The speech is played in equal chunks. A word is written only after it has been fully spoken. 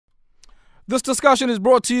This discussion is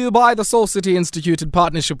brought to you by the Soul City Institute in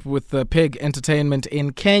partnership with Pegg Enter-tainment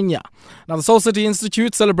in Kenya. Now, the Soul City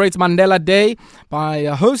Institute celebrates Mandela Day by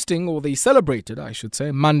hosting, or they celebrated, I should say,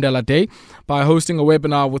 Mandela Day by hosting a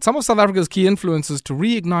webinar with some of South Africa's key influencers to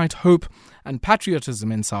reignite hope and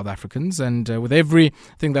patriotism in South Africans. And with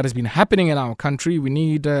everything that has been happening in our country, we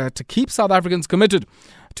need to keep South Africans committed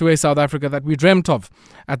to a South Africa that we dreamt of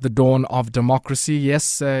at the dawn of democracy.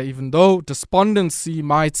 Yes, even though despondency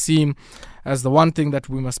might seem as the one thing that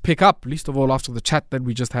we must pick up, least of all after the chat that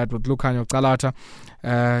we just had with Lukhanyo Calata,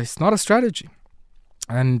 it's not a strategy.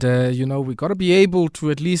 And, we got to be able to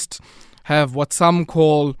at least have what some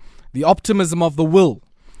call the optimism of the will,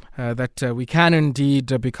 that we can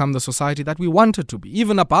indeed become the society that we wanted to be,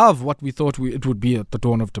 even above what we thought it would be at the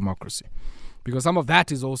dawn of democracy. Because some of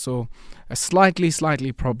that is also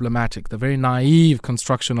slightly problematic, the very naive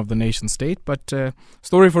construction of the nation state. But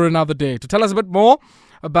story for another day. To tell us a bit more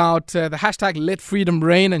about the hashtag Let Freedom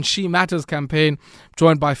Reign and She Matters campaign,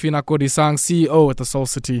 joined by Phinah Kodisang, CEO at the Soul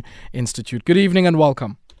City Institute. Good evening and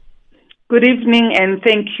welcome. Good evening and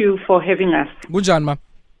thank you for having us. Bujanma.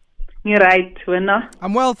 You're right, Wena.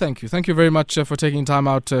 I'm well, thank you. Thank you very much for taking time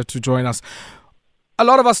out to join us. A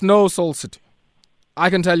lot of us know Soul City. I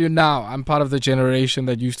can tell you now, I'm part of the generation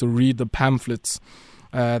that used to read the pamphlets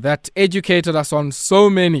that educated us on so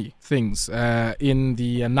many things in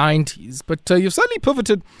the 90s. But you've certainly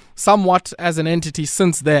pivoted somewhat as an entity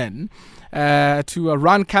since then to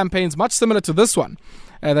run campaigns much similar to this one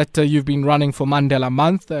that you've been running for Mandela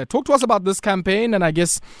Month. Talk to us about this campaign and I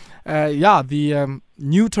guess, the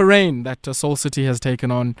new terrain that Soul City has taken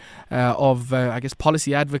on of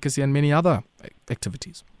policy advocacy and many other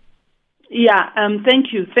activities. Yeah,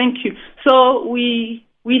 thank you. So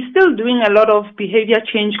we're still doing a lot of behavior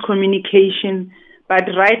change communication, but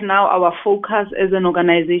right now our focus as an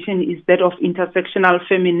organization is that of intersectional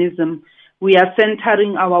feminism. We are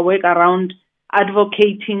centering our work around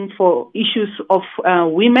advocating for issues of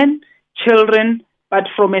women, children, but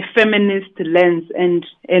from a feminist lens and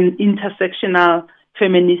an intersectional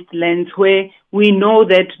feminist lens, where we know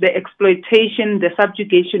that the exploitation, the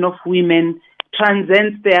subjugation of women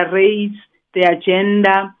transcends their race, their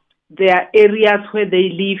gender, their areas where they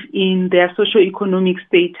live in, their socioeconomic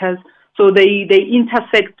status. So they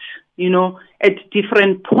intersect, at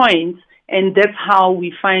different points, and that's how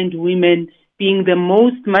we find women being the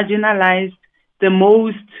most marginalized, the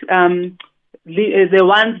most, the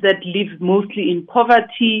ones that live mostly in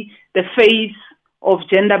poverty, the face of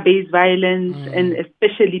gender-based violence, and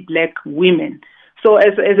especially Black women. So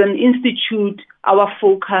as an institute, our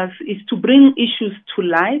focus is to bring issues to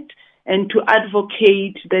light and to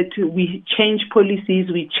advocate that we change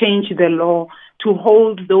policies, we change the law, to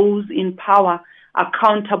hold those in power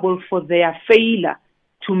accountable for their failure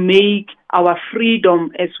to make our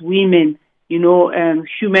freedom as women,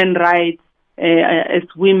 human rights as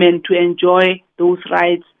women, to enjoy those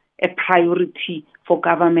rights a priority for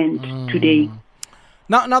government today.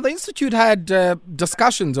 Now, the Institute had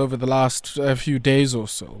discussions over the last few days or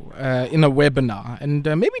so in a webinar. And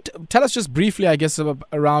maybe tell us just briefly, I guess,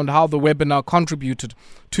 around how the webinar contributed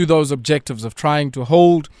to those objectives of trying to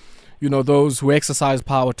hold, those who exercise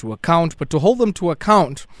power to account, but to hold them to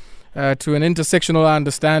account to an intersectional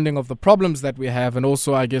understanding of the problems that we have. And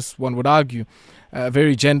also, I guess one would argue, a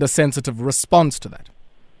very gender-sensitive response to that.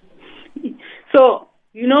 So,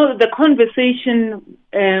 the conversation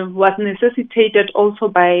was necessitated also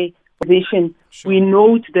by vision. Sure. We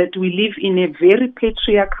note that we live in a very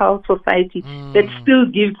patriarchal society that still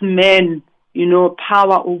gives men,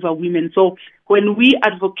 power over women. So when we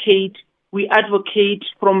advocate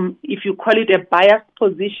from, if you call it a biased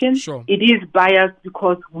position, sure. It is biased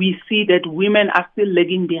because we see that women are still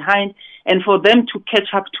lagging behind. And for them to catch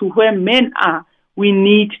up to where men are, we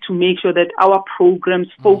need to make sure that our programs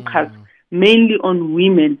focus mainly on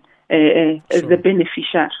women as the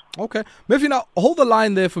beneficiary. Okay. Maybe now hold the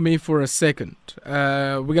line there for me for a second.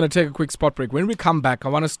 We're going to take a quick spot break. When we come back, I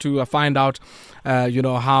want us to find out,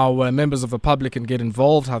 how members of the public can get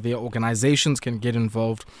involved, how their organizations can get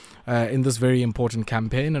involved in this very important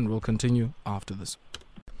campaign, and we'll continue after this.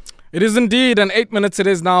 It is indeed, and 8 minutes it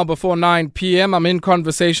is now before 9 p.m. I'm in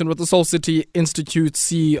conversation with the Soul City Institute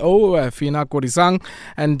CEO, Phinah Kodisang,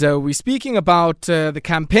 and we're speaking about the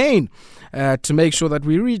campaign to make sure that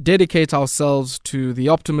we rededicate ourselves to the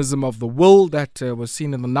optimism of the will that was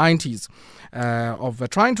seen in the 90s, of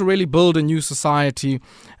trying to really build a new society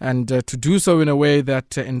and to do so in a way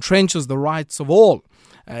that entrenches the rights of all,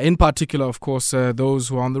 in particular, of course, those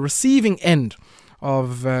who are on the receiving end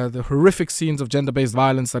of the horrific scenes of gender-based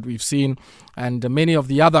violence that we've seen, and many of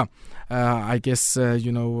the other,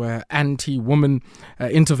 anti-woman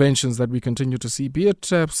interventions that we continue to see, be it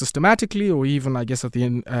systematically or even, I guess, at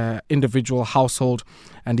the individual household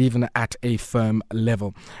and even at a firm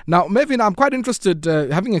level. Now, Mevin, I'm quite interested,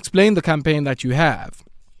 having explained the campaign that you have,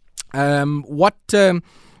 what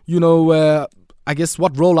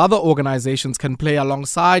role other organizations can play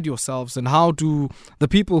alongside yourselves, and how do the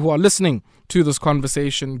people who are listening to this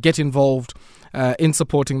conversation get involved in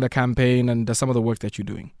supporting the campaign and some of the work that you're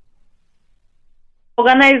doing?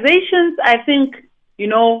 Organizations, I think,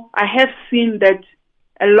 I have seen that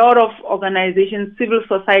a lot of organizations, civil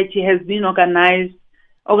society has been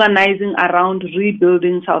organizing around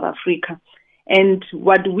rebuilding South Africa. And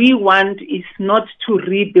what we want is not to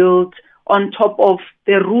rebuild on top of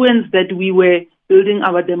the ruins that we were building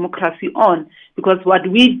our democracy on. Because what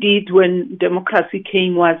we did when democracy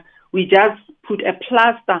came was we just put a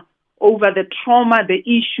plaster over the trauma, the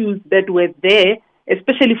issues that were there,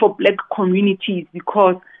 especially for black communities,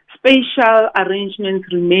 because spatial arrangements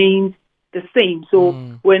remained the same. So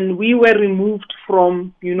when we were removed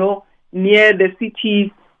from, near the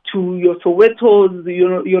cities to your Sowetos,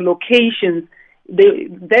 your locations,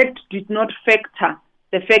 that did not factor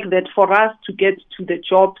the fact that for us to get to the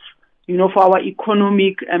jobs, for our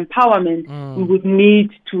economic empowerment, we would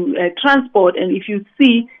need to transport. And if you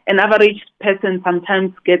see, an average person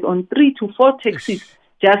sometimes get on 3 to 4 taxis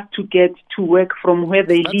just to get to work from where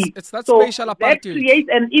they live. It's that spatial apartheid. That creates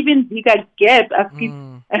an even bigger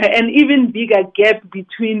gap,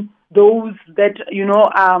 between those that,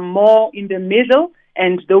 are more in the middle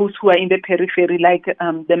and those who are in the periphery, like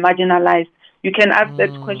the marginalized. You can ask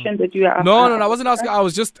that question that you are asking. No, I wasn't asking. I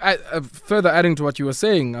was just further adding to what you were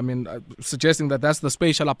saying. I mean, suggesting that that's the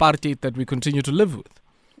spatial apartheid that we continue to live with.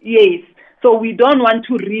 Yes. So we don't want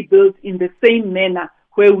to rebuild in the same manner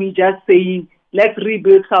where we just saying, let's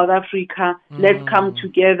rebuild South Africa, let's come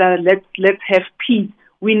together, let's have peace.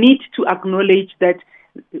 We need to acknowledge that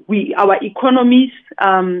our economy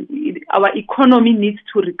needs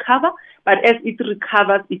to recover, but as it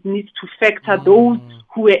recovers, it needs to factor those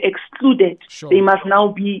who were excluded. Sure. They must now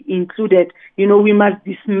be included. We must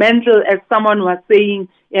dismantle, as someone was saying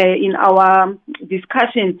in our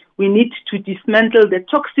discussion, we need to dismantle the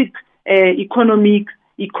toxic economies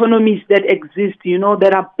that exist,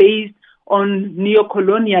 that are based on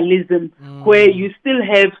neocolonialism, where you still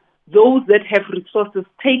have those that have resources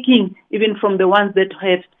taking even from the ones that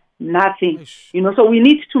have nothing. So we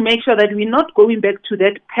need to make sure that we're not going back to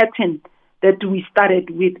that pattern that we started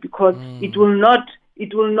with, because it will not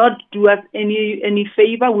do us any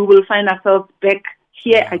favor. We will find ourselves back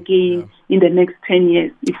here again in the next 10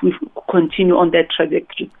 years if we continue on that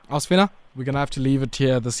trajectory. Phinah, we're going to have to leave it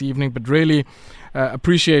here this evening, but really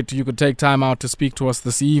appreciate you could take time out to speak to us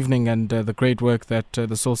this evening, and the great work that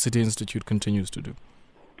the Soul City Institute continues to do.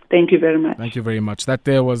 Thank you very much. Thank you very much. That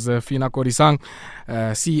there was Phinah Kodisang,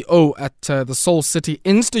 CEO at the Soul City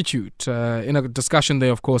Institute, in a discussion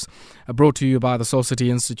there, of course, brought to you by the Soul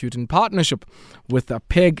City Institute in partnership with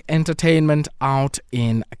Pegg Enter-tainment out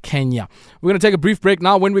in Kenya. We're going to take a brief break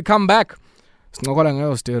now. When we come back,